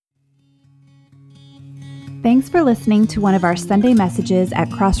Thanks for listening to one of our Sunday messages at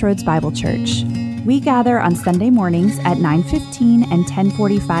Crossroads Bible Church. We gather on Sunday mornings at 9:15 and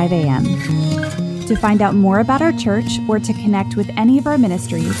 10:45 a.m. To find out more about our church or to connect with any of our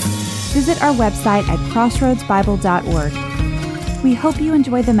ministries, visit our website at crossroadsbible.org. We hope you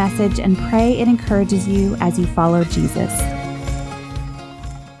enjoy the message and pray it encourages you as you follow Jesus.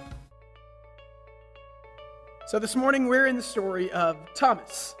 So this morning we're in the story of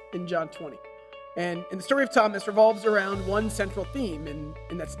Thomas in John 20. And the story of Thomas revolves around one central theme, and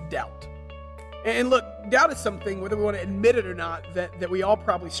that's doubt. And look, doubt is something, whether we want to admit it or not, that we all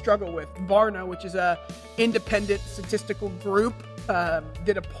probably struggle with. Barna, which is a independent statistical group,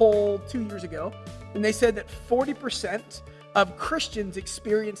 did a poll 2 years ago, and they said that 40% of Christians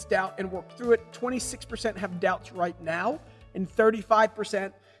experience doubt and work through it. 26% have doubts right now, and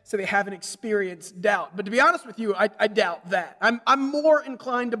 35% say they haven't experienced doubt. But to be honest with you, I doubt that. I'm more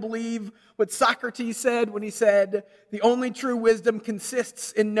inclined to believe what Socrates said when he said, the only true wisdom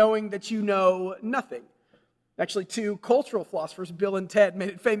consists in knowing that you know nothing. Actually, two cultural philosophers, Bill and Ted, made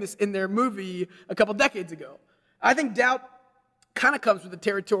it famous in their movie a couple decades ago. I think doubt kind of comes with the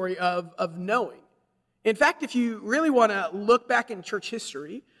territory of knowing. In fact, if you really want to look back in church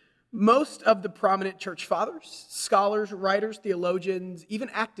history, most of the prominent church fathers, scholars, writers, theologians, even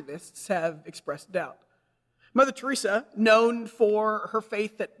activists have expressed doubt. Mother Teresa, known for her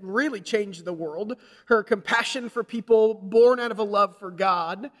faith that really changed the world, her compassion for people born out of a love for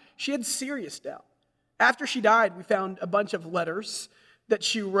God, she had serious doubt. After she died, we found a bunch of letters that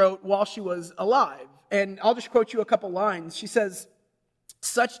she wrote while she was alive. And I'll just quote you a couple lines. She says,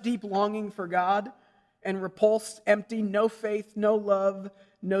 "Such deep longing for God and repulsed, empty, no faith, no love,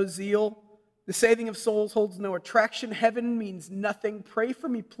 no zeal. The saving of souls holds no attraction. Heaven means nothing. Pray for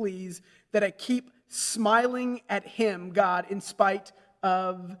me, please, that I keep smiling at him, God, in spite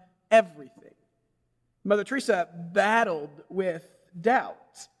of everything." Mother Teresa battled with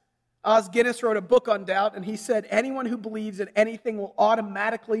doubt. Os Guinness wrote a book on doubt, and he said, anyone who believes in anything will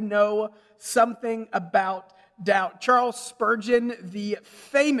automatically know something about doubt. Charles Spurgeon, the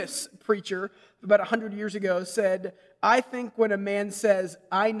famous preacher about 100 years ago, said, "I think when a man says,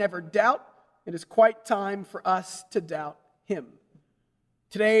 'I never doubt,' it is quite time for us to doubt him."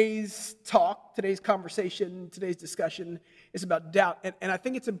 Today's talk, today's conversation, today's discussion is about doubt. And I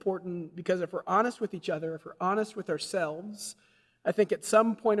think it's important because if we're honest with each other, if we're honest with ourselves, I think at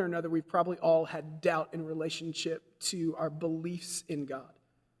some point or another we've probably all had doubt in relationship to our beliefs in God.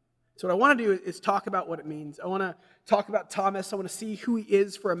 So what I want to do is talk about what it means. I want to talk about Thomas. I want to see who he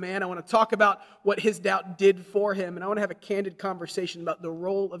is for a man. I want to talk about what his doubt did for him. And I want to have a candid conversation about the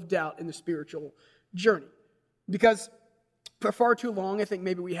role of doubt in the spiritual journey. Because for far too long, I think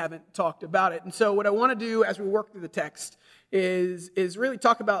maybe we haven't talked about it. And so what I want to do as we work through the text is really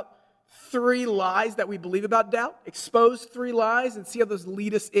talk about 3 lies that we believe about doubt, expose 3 lies, and see how those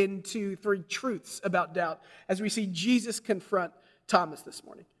lead us into 3 truths about doubt as we see Jesus confront Thomas this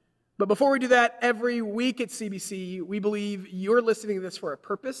morning. But before we do that, every week at CBC, we believe you're listening to this for a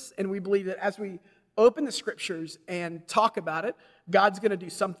purpose, and we believe that as we open the scriptures and talk about it, God's going to do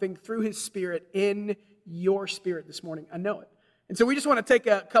something through his Spirit in your spirit this morning. I know it. And so we just want to take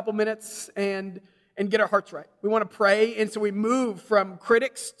a couple minutes and get our hearts right. We want to pray, and so we move from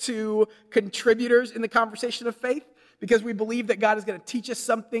critics to contributors in the conversation of faith because we believe that God is going to teach us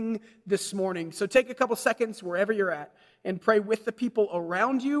something this morning. So take a couple seconds wherever you're at and pray with the people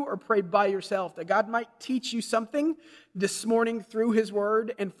around you or pray by yourself that God might teach you something this morning through his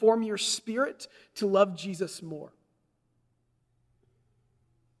word and form your spirit to love Jesus more.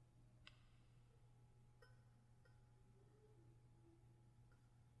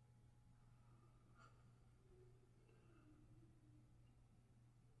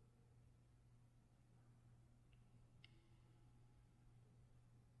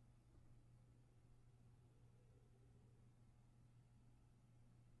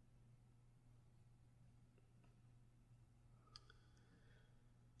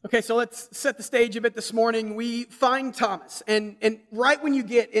 Okay, so let's set the stage a bit this morning. We find Thomas, and right when you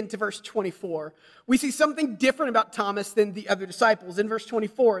get into verse 24, we see something different about Thomas than the other disciples. In verse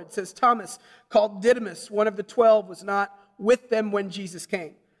 24, it says, Thomas, called Didymus, one of the 12, was not with them when Jesus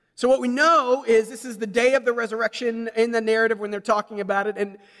came. So what we know is this is the day of the resurrection in the narrative when they're talking about it,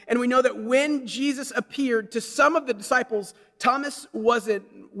 and we know that when Jesus appeared to some of the disciples, Thomas wasn't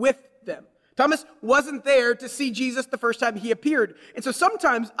with them. Thomas wasn't there to see Jesus the first time he appeared. And so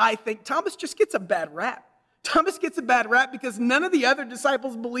sometimes I think Thomas just gets a bad rap. Thomas gets a bad rap because none of the other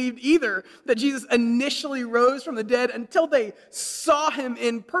disciples believed either that Jesus initially rose from the dead until they saw him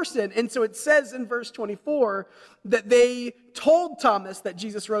in person. And so it says in verse 24 that they told Thomas that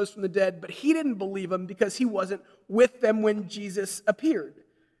Jesus rose from the dead, but he didn't believe him because he wasn't with them when Jesus appeared.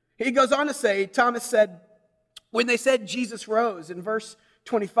 He goes on to say, Thomas said, when they said Jesus rose, in verse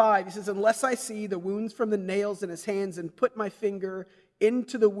 25, he says, unless I see the wounds from the nails in his hands and put my finger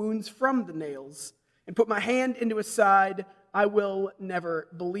into the wounds from the nails, and put my hand into his side, I will never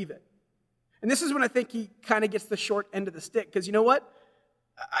believe it. And this is when I think he kind of gets the short end of the stick, because you know what?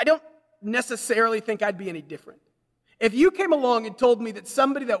 I don't necessarily think I'd be any different. If you came along and told me that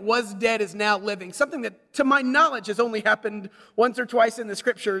somebody that was dead is now living, something that to my knowledge has only happened once or twice in the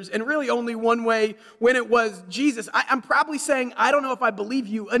scriptures, and really only one way when it was Jesus, I'm probably saying, I don't know if I believe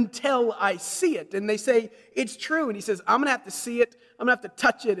you until I see it. And they say, it's true. And he says, I'm going to have to see it. I'm going to have to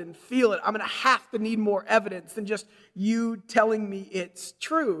touch it and feel it. I'm going to have to need more evidence than just you telling me it's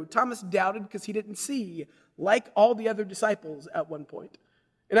true. Thomas doubted because he didn't see, like all the other disciples at one point.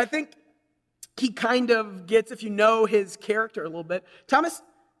 And I think he kind of gets, if you know his character a little bit, Thomas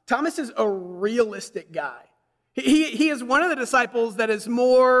is a realistic guy. He is one of the disciples that is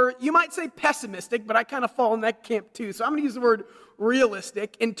more, you might say pessimistic, but I kind of fall in that camp too. So I'm going to use the word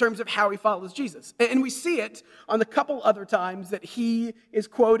realistic in terms of how he follows Jesus. And we see it on the couple other times that he is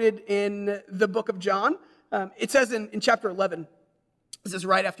quoted in the book of John. It says in chapter 11, this is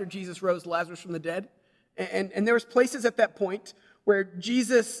right after Jesus rose Lazarus from the dead. And there was places at that point where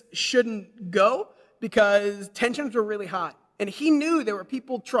Jesus shouldn't go because tensions were really high. And he knew there were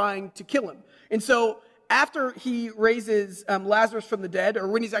people trying to kill him. And so after he raises Lazarus from the dead, or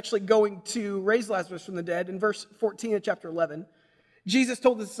when he's actually going to raise Lazarus from the dead, in verse 14 of chapter 11, Jesus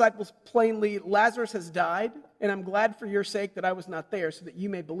told his disciples plainly, Lazarus has died, and I'm glad for your sake that I was not there so that you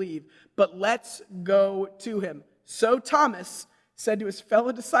may believe. But let's go to him. So Thomas said to his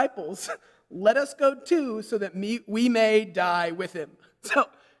fellow disciples, let us go too so that we may die with him. So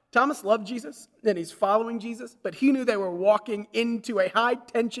Thomas loved Jesus, and he's following Jesus, but he knew they were walking into a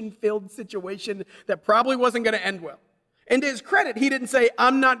high-tension-filled situation that probably wasn't going to end well. And to his credit, he didn't say,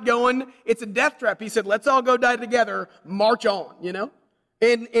 I'm not going, it's a death trap. He said, let's all go die together, march on, you know?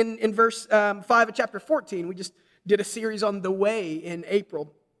 In verse 5 of chapter 14, we just did a series on the way in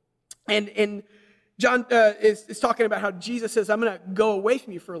April. And John is talking about how Jesus says, I'm going to go away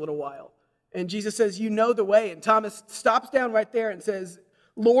from you for a little while. And Jesus says, you know the way. And Thomas stops down right there and says,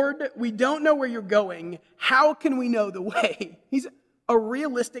 Lord, we don't know where you're going. How can we know the way? He's a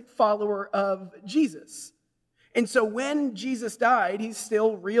realistic follower of Jesus. And so when Jesus died, he's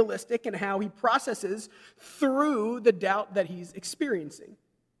still realistic in how he processes through the doubt that he's experiencing.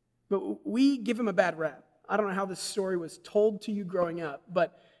 But we give him a bad rap. I don't know how this story was told to you growing up,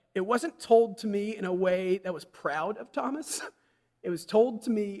 but it wasn't told to me in a way that was proud of Thomas. It was told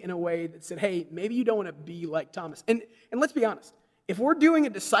to me in a way that said, hey, maybe you don't want to be like Thomas. And let's be honest. If we're doing a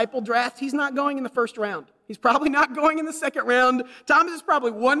disciple draft, he's not going in the first round. He's probably not going in the second round. Thomas is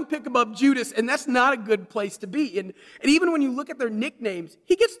probably one pick above Judas, and that's not a good place to be. And even when you look at their nicknames,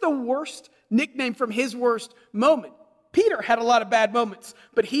 he gets the worst nickname from his worst moment. Peter had a lot of bad moments,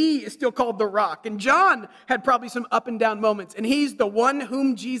 but he is still called the Rock. And John had probably some up and down moments, and he's the one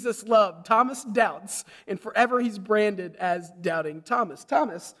whom Jesus loved. Thomas doubts, and forever he's branded as Doubting Thomas.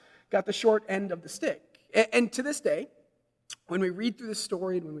 Thomas got the short end of the stick. And to this day, when we read through this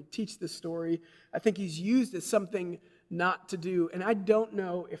story and when we teach this story, I think he's used as something not to do, and I don't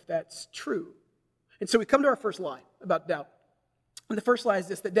know if that's true. And so we come to our first lie about doubt. And the first lie is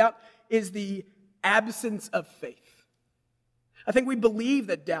this, that doubt is the absence of faith. I think we believe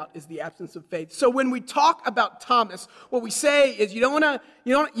that doubt is the absence of faith. So when we talk about Thomas, what we say is you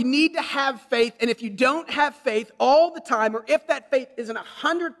need to have faith, and if you don't have faith all the time, or if that faith isn't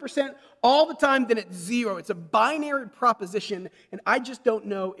 100% all the time, then it's zero. It's a binary proposition, and I just don't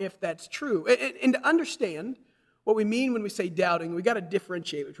know if that's true. And to understand what we mean when we say doubting, we got to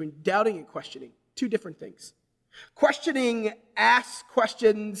differentiate between doubting and questioning. Two different things. Questioning asks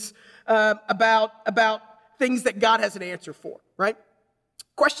questions about things that God has an answer for, right?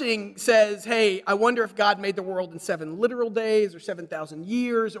 Questioning says, hey, I wonder if God made the world in 7 literal days or 7,000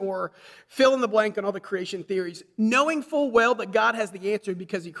 years, or fill in the blank on all the creation theories, knowing full well that God has the answer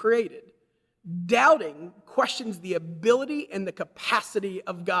because he created. Doubting questions the ability and the capacity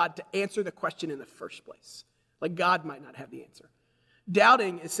of God to answer the question in the first place. Like God might not have the answer.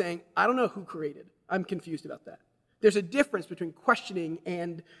 Doubting is saying, I don't know who created. I'm confused about that. There's a difference between questioning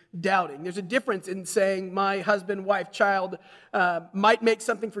and doubting. There's a difference in saying my husband, wife, child might make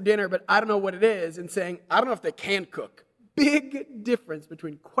something for dinner, but I don't know what it is, and saying I don't know if they can cook. Big difference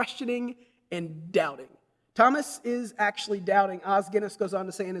between questioning and doubting. Thomas is actually doubting. Os Guinness goes on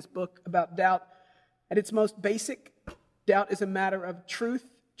to say in his book about doubt, at its most basic, doubt is a matter of truth,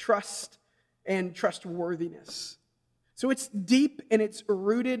 trust, and trustworthiness. So it's deep and it's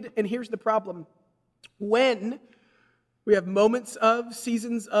rooted, and here's the problem. When we have moments of,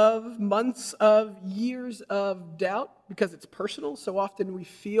 seasons of, months of, years of doubt, because it's personal, so often we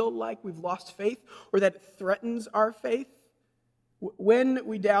feel like we've lost faith or that it threatens our faith. When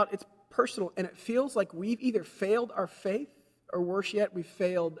we doubt, it's personal, and it feels like we've either failed our faith or worse yet, we've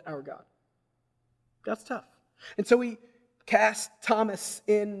failed our God. That's tough. And so we cast Thomas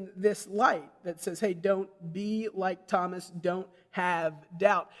in this light that says, hey, don't be like Thomas, don't have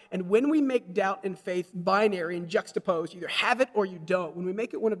doubt. And when we make doubt and faith binary and juxtaposed, you either have it or you don't, when we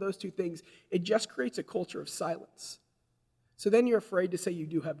make it one of those two things, it just creates a culture of silence. So then you're afraid to say you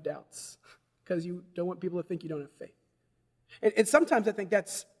do have doubts because you don't want people to think you don't have faith. And sometimes I think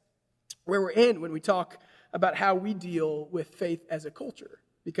that's where we're in when we talk about how we deal with faith as a culture,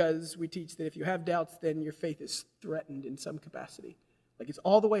 because we teach that if you have doubts, then your faith is threatened in some capacity. Like it's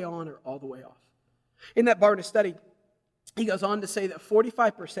all the way on or all the way off. In that Barna study, he goes on to say that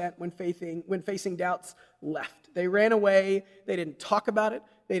 45% when facing doubts left. They ran away, they didn't talk about it,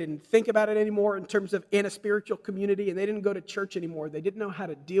 they didn't think about it anymore in terms of in a spiritual community, and they didn't go to church anymore. They didn't know how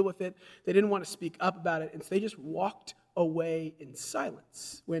to deal with it, they didn't want to speak up about it, and so they just walked away in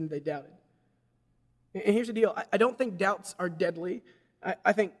silence when they doubted. And here's the deal, I don't think doubts are deadly.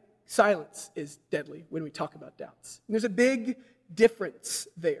 I think silence is deadly when we talk about doubts. And there's a big difference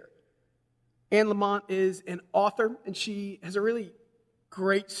there. Anne Lamott is an author, and she has a really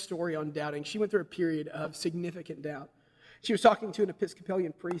great story on doubting. She went through a period of significant doubt. She was talking to an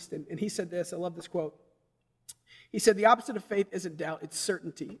Episcopalian priest, and he said this. I love this quote. He said, the opposite of faith isn't doubt, it's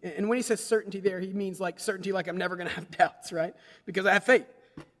certainty. And when he says certainty there, he means like certainty like I'm never going to have doubts, right? Because I have faith.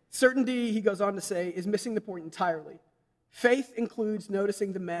 Certainty, he goes on to say, is missing the point entirely. Faith includes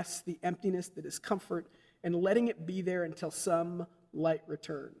noticing the mess, the emptiness, the discomfort, and letting it be there until some light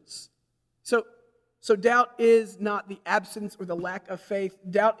returns. So doubt is not the absence or the lack of faith.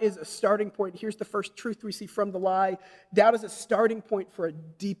 Doubt is a starting point. Here's the first truth we see from the lie. Doubt is a starting point for a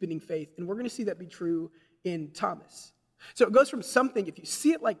deepening faith. And we're going to see that be true in Thomas. So it goes from something, if you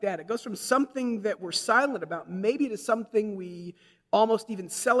see it like that, it goes from something that we're silent about, maybe to something we almost even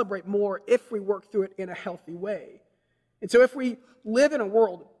celebrate more if we work through it in a healthy way. And so if we live in a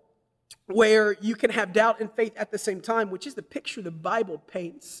world where you can have doubt and faith at the same time, which is the picture the Bible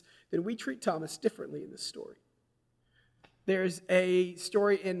paints, then we treat Thomas differently in this story. There's a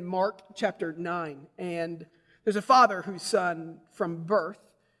story in Mark chapter 9, and there's a father whose son from birth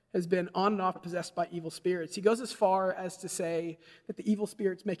has been on and off possessed by evil spirits. He goes as far as to say that the evil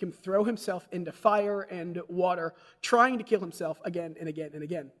spirits make him throw himself into fire and water, trying to kill himself again and again and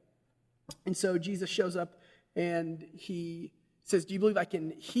again. And so Jesus shows up and he says, do you believe I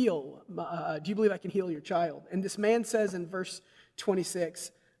can heal your child? And this man says in verse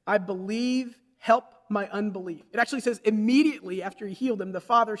 26, I believe, help my unbelief. It actually says immediately after he healed him, the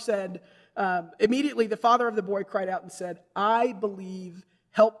father of the boy cried out and said, I believe,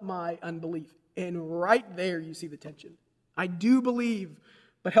 help my unbelief. And right there you see the tension. I do believe,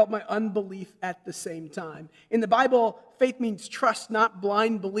 but help my unbelief at the same time. In the Bible, faith means trust, not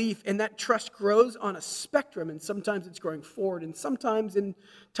blind belief, and that trust grows on a spectrum, and sometimes it's going forward, and sometimes in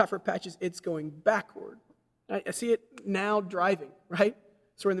tougher patches, it's going backward. I see it now driving, right?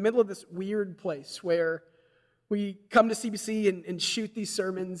 So we're in the middle of this weird place where we come to CBC and shoot these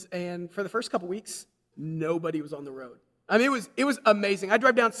sermons, and for the first couple weeks, nobody was on the road. I mean, it was amazing. I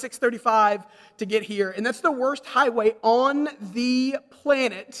drive down 635 to get here, and that's the worst highway on the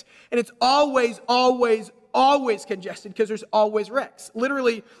planet, and it's always congested because there's always wrecks.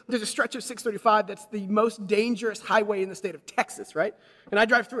 Literally, there's a stretch of 635 that's the most dangerous highway in the state of Texas, right? And I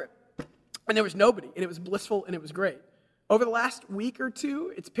drive through it, and there was nobody, and it was blissful, and it was great. Over the last week or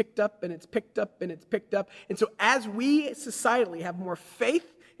two, it's picked up, and it's picked up, and it's picked up, and so as we societally have more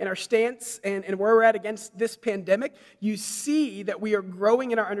faith in our stance and where we're at against this pandemic, you see that we are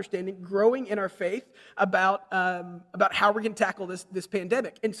growing in our understanding, growing in our faith about how we're going to tackle this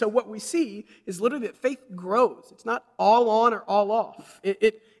pandemic. And so what we see is literally that faith grows. It's not all on or all off.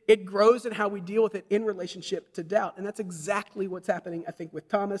 It grows in how we deal with it in relationship to doubt. And that's exactly what's happening, I think, with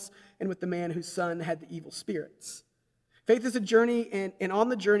Thomas and with the man whose son had the evil spirits. Faith is a journey, and on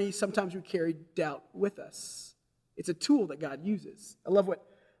the journey, sometimes we carry doubt with us. It's a tool that God uses. I love what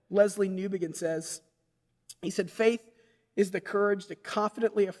Leslie Newbegin says. He said, faith is the courage to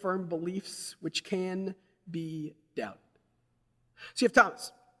confidently affirm beliefs which can be doubted. So you have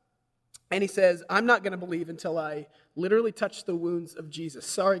Thomas, and he says, I'm not going to believe until I literally touch the wounds of Jesus.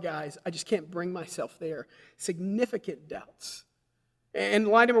 Sorry, guys, I just can't bring myself there. Significant doubts. And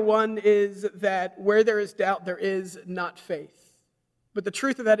line number 1 is that where there is doubt, there is not faith. But the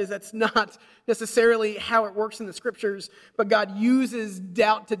truth of that is that's not necessarily how it works in the scriptures, but God uses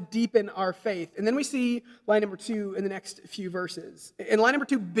doubt to deepen our faith. And then we see line number 2 in the next few verses. And line number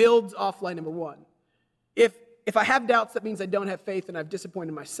 2 builds off line number 1. If I have doubts, that means I don't have faith and I've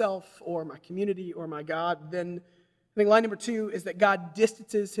disappointed myself or my community or my God, then I think line number 2 is that God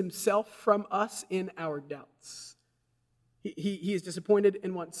distances himself from us in our doubts. He is disappointed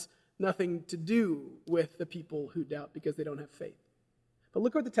and wants nothing to do with the people who doubt because they don't have faith. But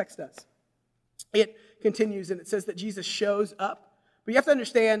look what the text does. It continues and it says that Jesus shows up. But you have to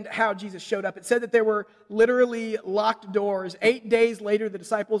understand how Jesus showed up. It said that there were literally locked doors. 8 days later, the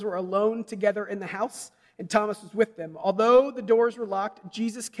disciples were alone together in the house, and Thomas was with them. Although the doors were locked,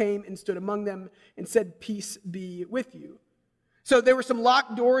 Jesus came and stood among them and said, "Peace be with you." So there were some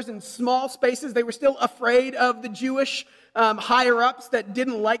locked doors in small spaces. They were still afraid of the Jewish higher-ups that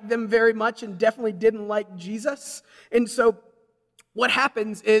didn't like them very much and definitely didn't like Jesus. And so what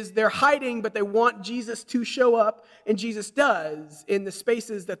happens is they're hiding, but they want Jesus to show up, and Jesus does in the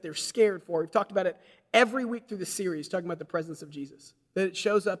spaces that they're scared for. We've talked about it every week through the series, talking about the presence of Jesus, that it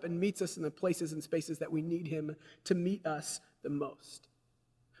shows up and meets us in the places and spaces that we need him to meet us the most.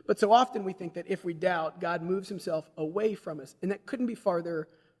 But so often we think that if we doubt, God moves himself away from us, and that couldn't be farther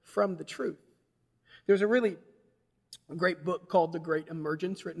from the truth. There's a really great book called The Great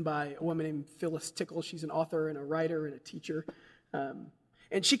Emergence, written by a woman named Phyllis Tickle. She's an author and a writer and a teacher.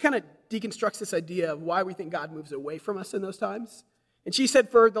 And she kind of deconstructs this idea of why we think God moves away from us in those times. And she said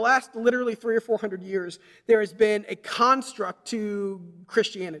for the last literally 300 or 400 years, there has been a construct to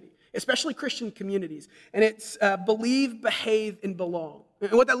Christianity, especially Christian communities. And it's believe, behave, and belong.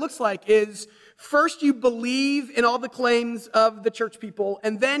 And what that looks like is first you believe in all the claims of the church people,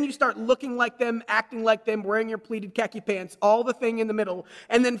 and then you start looking like them, acting like them, wearing your pleated khaki pants, all the thing in the middle.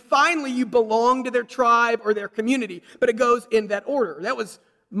 And then finally you belong to their tribe or their community. But it goes in that order. That was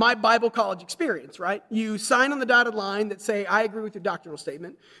my Bible college experience, right? You sign on the dotted line that say, I agree with your doctrinal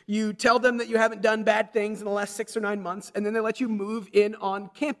statement. You tell them that you haven't done bad things in the last 6 or 9 months, and then they let you move in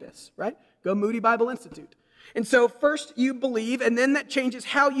on campus, right? Go Moody Bible Institute. And so first you believe, and then that changes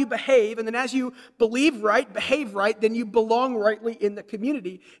how you behave. And then as you believe right, behave right, then you belong rightly in the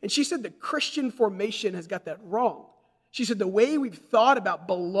community. And she said the Christian formation has got that wrong. She said the way we've thought about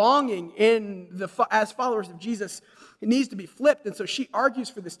belonging as followers of Jesus, it needs to be flipped. And so she argues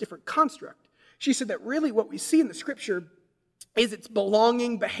for this different construct. She said that really what we see in the scripture is it's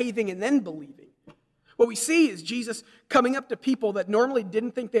belonging, behaving, and then believing. What we see is Jesus coming up to people that normally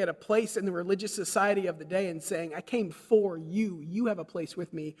didn't think they had a place in the religious society of the day and saying, I came for you. You have a place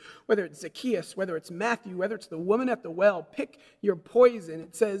with me. Whether it's Zacchaeus, whether it's Matthew, whether it's the woman at the well, pick your poison.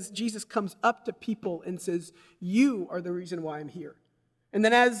 It says Jesus comes up to people and says, you are the reason why I'm here. And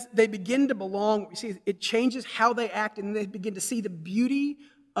then as they begin to belong, we see it changes how they act, and they begin to see the beauty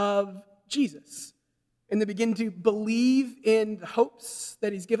of Jesus. And they begin to believe in the hopes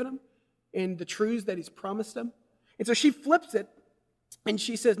that he's given them, in the truths that he's promised them. And so she flips it, and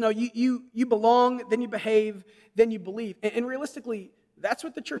she says, no, you belong, then you behave, then you believe. And realistically, that's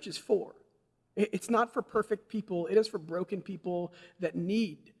what the church is for. It's not for perfect people. It is for broken people that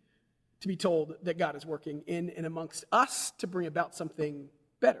need to be told that God is working in and amongst us to bring about something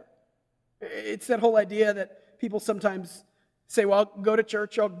better. It's that whole idea that people sometimes say, well, I'll go to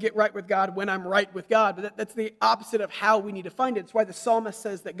church, I'll get right with God when I'm right with God. But that's the opposite of how we need to find it. It's why the psalmist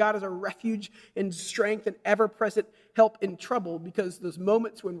says that God is our refuge and strength and ever-present help in trouble, because those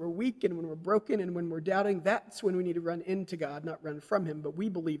moments when we're weak and when we're broken and when we're doubting, that's when we need to run into God, not run from him. But we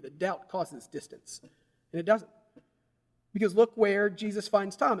believe that doubt causes distance, and it doesn't. Because look where Jesus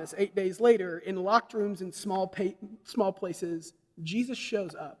finds Thomas 8 days later in locked rooms in small places. Jesus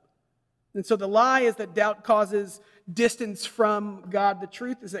shows up. And so the lie is that doubt causes distance from God. The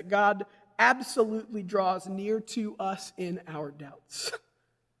truth is that God absolutely draws near to us in our doubts.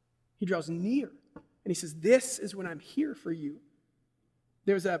 He draws near. And he says, this is when I'm here for you.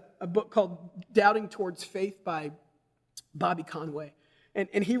 There's a book called Doubting Towards Faith by Bobby Conway.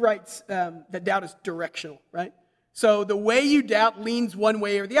 And he writes that doubt is directional, right? So the way you doubt leans one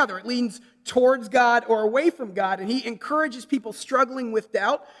way or the other. It leans towards God or away from God. And he encourages people struggling with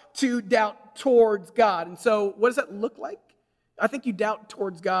doubt to doubt towards God. And so what does that look like? I think you doubt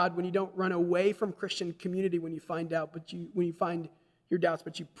towards God when you don't run away from Christian community when you find out, when you find your doubts,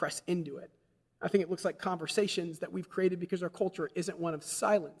 but you press into it. I think it looks like conversations that we've created because our culture isn't one of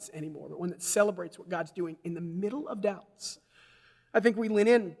silence anymore, but one that celebrates what God's doing in the middle of doubts. I think we lean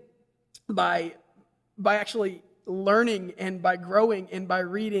in by actually learning and by growing and by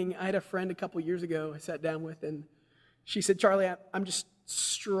reading. I had a friend a couple years ago I sat down with, and she said, Charlie, I'm just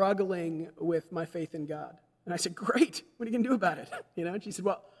struggling with my faith in God. And I said, great, what are you going to do about it? And she said,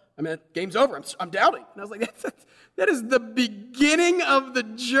 well, game's over. I'm doubting. And I was like, that is the beginning of the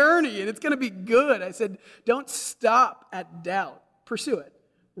journey, and it's going to be good. I said, don't stop at doubt. Pursue it.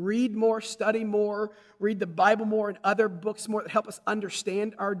 Read more, study more, read the Bible more and other books more that help us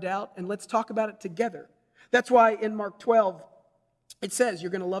understand our doubt, and let's talk about it together. That's why in Mark 12, it says you're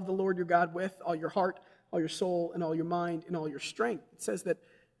going to love the Lord your God with all your heart, all your soul, and all your mind, and all your strength. It says that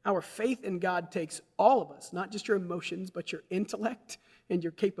our faith in God takes all of us, not just your emotions, but your intellect and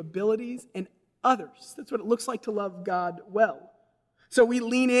your capabilities and others. That's what it looks like to love God well. So we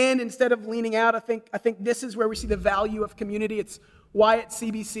lean in instead of leaning out. I think this is where we see the value of community. It's why at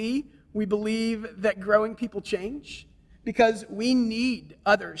CBC we believe that growing people change, because we need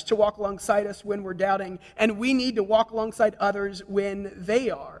others to walk alongside us when we're doubting, and we need to walk alongside others when they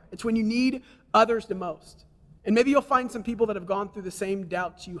are. It's when you need others the most. And maybe you'll find some people that have gone through the same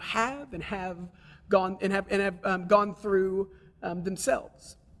doubts you have and have gone through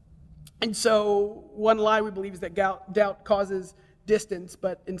themselves. And so one lie we believe is that doubt causes distance,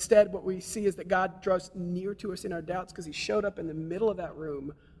 but instead what we see is that God draws near to us in our doubts because he showed up in the middle of that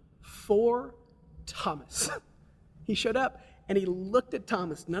room for Thomas. He showed up and he looked at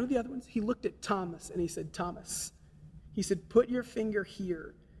Thomas, none of the other ones. He looked at Thomas and he said, Thomas, he said, put your finger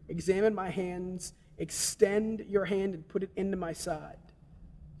here, examine my hands, extend your hand and put it into my side.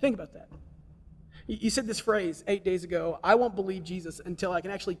 Think about that. You said this phrase 8 days ago, I won't believe Jesus until I can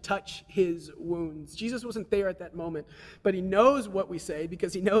actually touch his wounds. Jesus wasn't there at that moment, but he knows what we say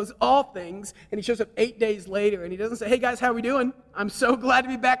because he knows all things, and he shows up 8 days later, and he doesn't say, hey guys, how are we doing? I'm so glad to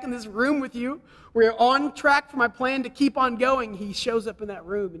be back in this room with you. We're on track for my plan to keep on going. He shows up in that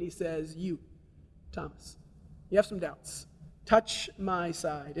room, and he says, you, Thomas, you have some doubts. Touch my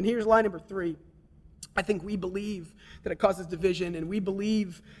side. And here's line number 3. I think we believe that it causes division, and we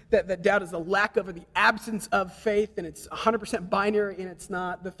believe that doubt is the lack of or the absence of faith, and it's 100% binary, and it's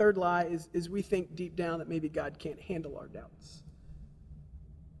not. The third lie is we think deep down that maybe God can't handle our doubts.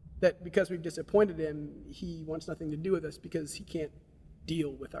 That because we've disappointed him, he wants nothing to do with us because he can't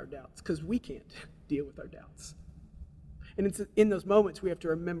deal with our doubts, because we can't deal with our doubts. And it's in those moments we have to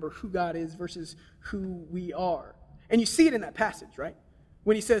remember who God is versus who we are. And you see it in that passage, right?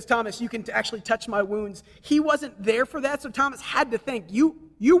 When he says, Thomas, you can actually touch my wounds. He wasn't there for that, so Thomas had to think, you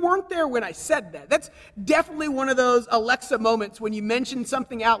weren't there when I said that. That's definitely one of those Alexa moments when you mention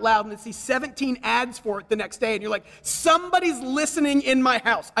something out loud and then see 17 ads for it the next day, and you're like, somebody's listening in my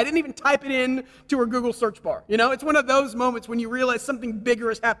house. I didn't even type it in to her Google search bar. It's one of those moments when you realize something bigger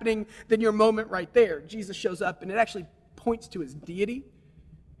is happening than your moment right there. Jesus shows up, and it actually points to his deity.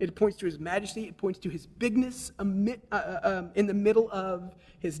 It points to his majesty. It points to his bigness in the middle of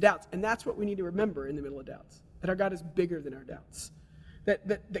his doubts. And that's what we need to remember in the middle of doubts, that our God is bigger than our doubts,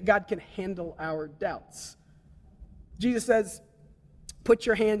 that God can handle our doubts. Jesus says, put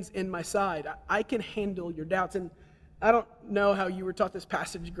your hands in my side. I can handle your doubts. And I don't know how you were taught this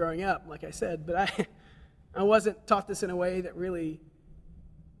passage growing up, like I said, but I wasn't taught this in a way that really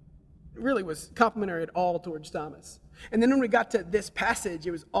was complimentary at all towards Thomas. And then when we got to this passage,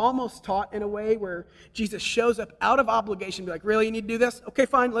 it was almost taught in a way where Jesus shows up out of obligation, be like, really, you need to do this? Okay,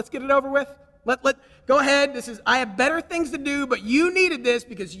 fine, let's get it over with. Go ahead. I have better things to do, but you needed this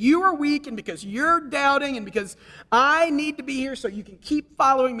because you are weak and because you're doubting and because I need to be here so you can keep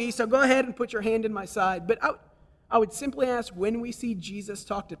following me. So go ahead and put your hand in my side. But I would simply ask, when we see Jesus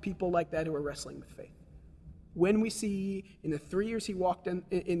talk to people like that who are wrestling with faith, when we see, in the 3 years he walked in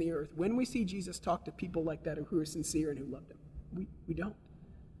the earth, when we see Jesus talk to people like that who are sincere and who loved him, we don't.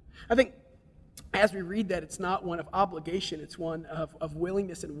 I think as we read that, it's not one of obligation, it's one of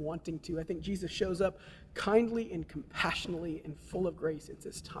willingness and wanting to. I think Jesus shows up kindly and compassionately and full of grace and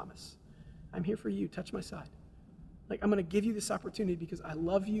says, Thomas, I'm here for you, touch my side. I'm going to give you this opportunity because I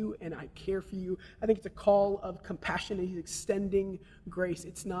love you and I care for you. I think it's a call of compassion, and he's extending grace.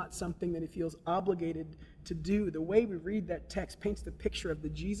 It's not something that he feels obligated to do. The way we read that text paints the picture of the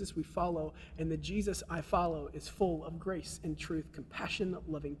Jesus we follow, and the Jesus I follow is full of grace and truth, compassion,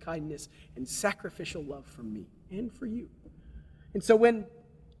 loving kindness, and sacrificial love for me and for you. And so when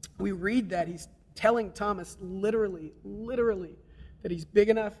we read that, he's telling Thomas literally, that he's big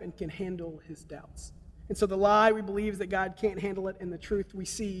enough and can handle his doubts. And so the lie we believe is that God can't handle it, and the truth we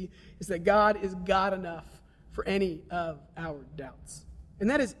see is that God is God enough for any of our doubts. And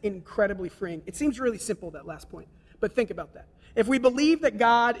that is incredibly freeing. It seems really simple, that last point, But think about that. If we believe that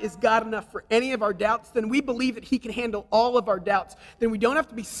God is God enough for any of our doubts, then we believe that he can handle all of our doubts. Then we don't have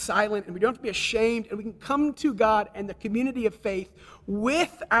to be silent and we don't have to be ashamed, and we can come to God and the community of faith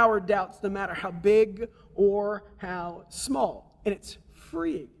with our doubts, no matter how big or how small. And it's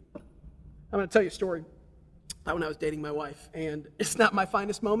freeing. I'm going to tell you a story when I was dating my wife, and it's not my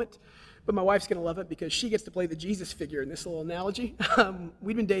finest moment, but my wife's going to love it because she gets to play the Jesus figure in this little analogy.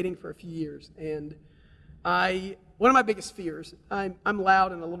 We'd been dating for a few years, and one of my biggest fears, I'm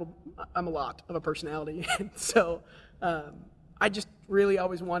loud and I'm a lot of a personality, and so I just really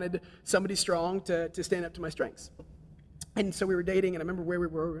always wanted somebody strong to stand up to my strengths. And so we were dating, and I remember where we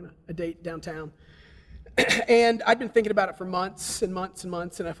were on a date downtown. And I'd been thinking about it for months and months and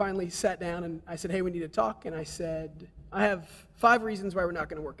months, and I finally sat down and I said, hey, we need to talk. And I said, I have 5 reasons why we're not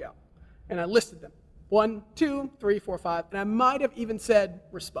going to work out. And I listed them. 1, 2, 3, 4, 5. And I might have even said,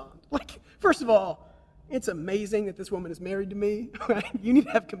 respond. Like, first of all, it's amazing that this woman is married to me. Right? You need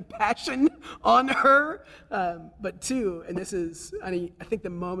to have compassion on her. But 2, and this is, I think the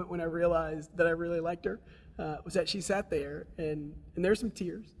moment when I realized that I really liked her, was that she sat there, and there's some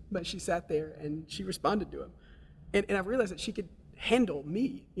tears, but she sat there and she responded to him. And I realized that she could handle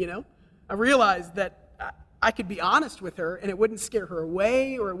me, you know? I realized that I could be honest with her and it wouldn't scare her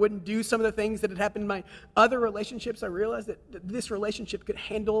away, or it wouldn't do some of the things that had happened in my other relationships. I realized that this relationship could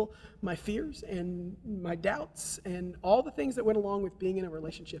handle my fears and my doubts and all the things that went along with being in a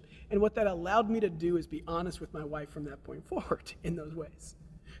relationship. And what that allowed me to do is be honest with my wife from that point forward in those ways.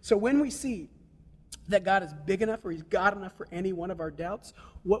 So when we see that God is big enough, or he's God enough for any one of our doubts,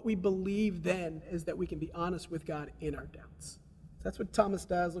 what we believe then is that we can be honest with God in our doubts. That's what Thomas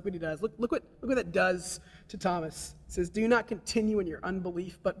does. Look what he does. Look what that does to Thomas. It says, do not continue in your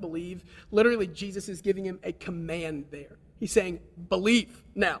unbelief, but believe. Literally, Jesus is giving him a command there. He's saying, believe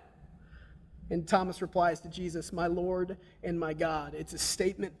now. And Thomas replies to Jesus, my Lord and my God. It's a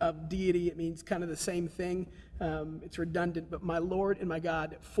statement of deity. It means kind of the same thing. It's redundant, but my Lord and my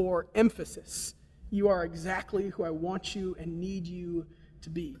God, for emphasis. You are exactly who I want you and need you to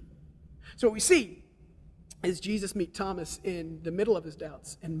be. So what we see is Jesus meet Thomas in the middle of his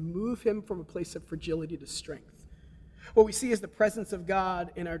doubts and move him from a place of fragility to strength. What we see is the presence of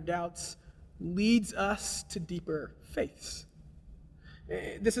God in our doubts leads us to deeper faiths.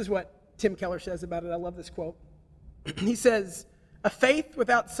 This is what Tim Keller says about it. I love this quote. He says, a faith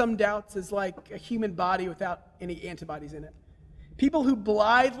without some doubts is like a human body without any antibodies in it. People who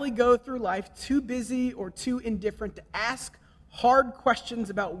blithely go through life too busy or too indifferent to ask hard questions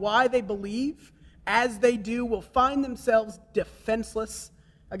about why they believe as they do will find themselves defenseless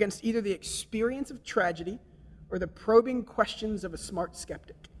against either the experience of tragedy or the probing questions of a smart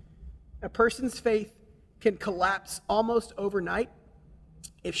skeptic. A person's faith can collapse almost overnight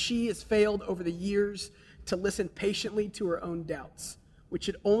if she has failed over the years to listen patiently to her own doubts, which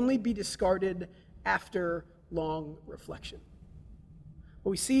should only be discarded after long reflection. What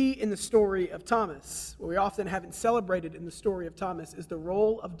we see in the story of Thomas, what we often haven't celebrated in the story of Thomas, is the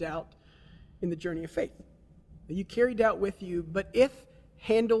role of doubt in the journey of faith. You carry doubt with you, but if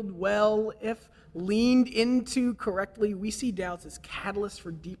handled well, if leaned into correctly, we see doubts as catalysts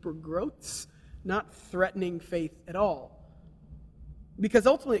for deeper growths, not threatening faith at all. Because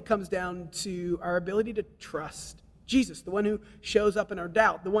ultimately it comes down to our ability to trust Jesus, the one who shows up in our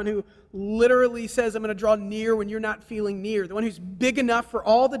doubt, the one who literally says, I'm going to draw near when you're not feeling near, the one who's big enough for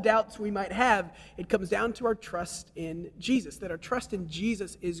all the doubts we might have. It comes down to our trust in Jesus, that our trust in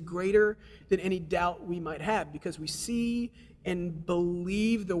Jesus is greater than any doubt we might have because we see and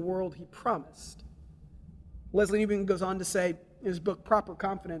believe the world he promised. Leslie Newbigin goes on to say in his book, Proper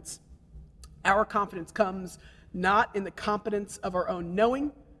Confidence, our confidence comes not in the competence of our own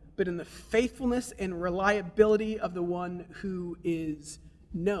knowing, but in the faithfulness and reliability of the one who is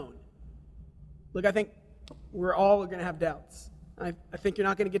known. Look, I think we're all going to have doubts. I think you're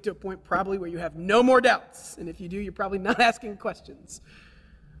not going to get to a point probably where you have no more doubts. And if you do, you're probably not asking questions.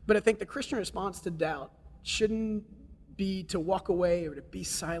 But I think the Christian response to doubt shouldn't be to walk away or to be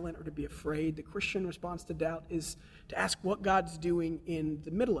silent or to be afraid. The Christian response to doubt is to ask what God's doing in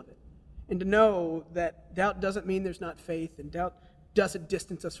the middle of it. And to know that doubt doesn't mean there's not faith, and doubt doesn't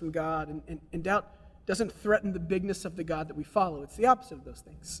distance us from God, and doubt doesn't threaten the bigness of the God that we follow. It's the opposite of those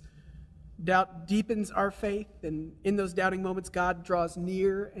things. Doubt deepens our faith, and in those doubting moments, God draws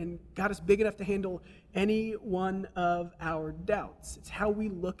near, and God is big enough to handle any one of our doubts. It's how we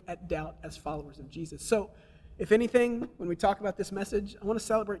look at doubt as followers of Jesus. So, if anything, when we talk about this message, I want to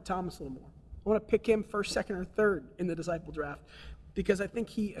celebrate Thomas a little more. I want to pick him first, second, or third in the disciple draft, because I think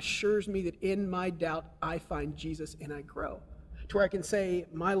he assures me that in my doubt, I find Jesus and I grow, to where I can say,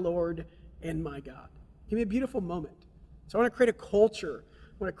 my Lord and my God. Give me a beautiful moment. So I want to create a culture.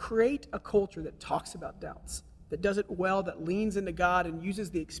 I want to create a culture that talks about doubts, that does it well, that leans into God and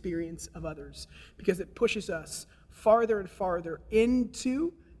uses the experience of others, because it pushes us farther and farther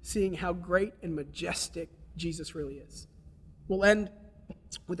into seeing how great and majestic Jesus really is. We'll end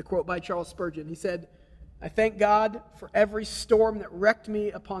with a quote by Charles Spurgeon. He said, "I thank God for every storm that wrecked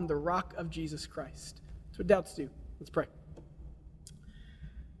me upon the rock of Jesus Christ." That's what doubts do. Let's pray.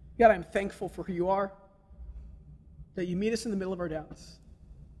 God, I'm thankful for who you are, that you meet us in the middle of our doubts,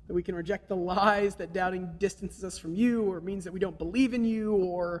 that we can reject the lies that doubting distances us from you, or means that we don't believe in you,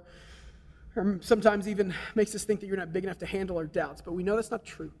 or sometimes even makes us think that you're not big enough to handle our doubts. But we know that's not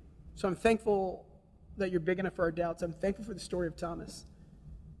true. So I'm thankful that you're big enough for our doubts. I'm thankful for the story of Thomas.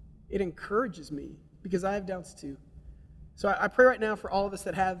 It encourages me because I have doubts too. So I pray right now for all of us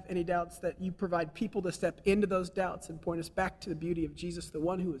that have any doubts, that you provide people to step into those doubts and point us back to the beauty of Jesus, the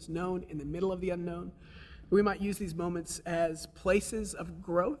one who is known in the middle of the unknown. We might use these moments as places of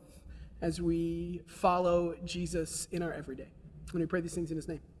growth as we follow Jesus in our everyday. And we pray these things in his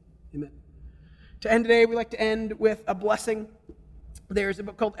name. Amen. To end today, we like to end with a blessing. There's a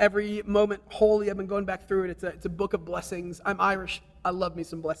book called Every Moment Holy. I've been going back through it. It's a book of blessings. I'm Irish. I love me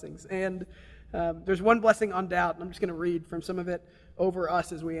some blessings. And there's one blessing on doubt, and I'm just going to read from some of it over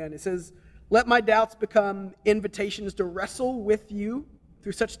us as we end. It says, "Let my doubts become invitations to wrestle with you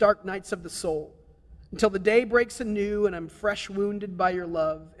through such dark nights of the soul, until the day breaks anew and I'm fresh wounded by your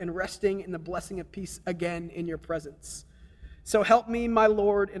love and resting in the blessing of peace again in your presence. So help me, my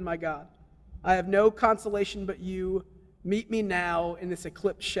Lord and my God. I have no consolation but you. Meet me now in this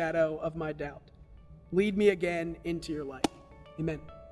eclipsed shadow of my doubt. Lead me again into your light." Amen.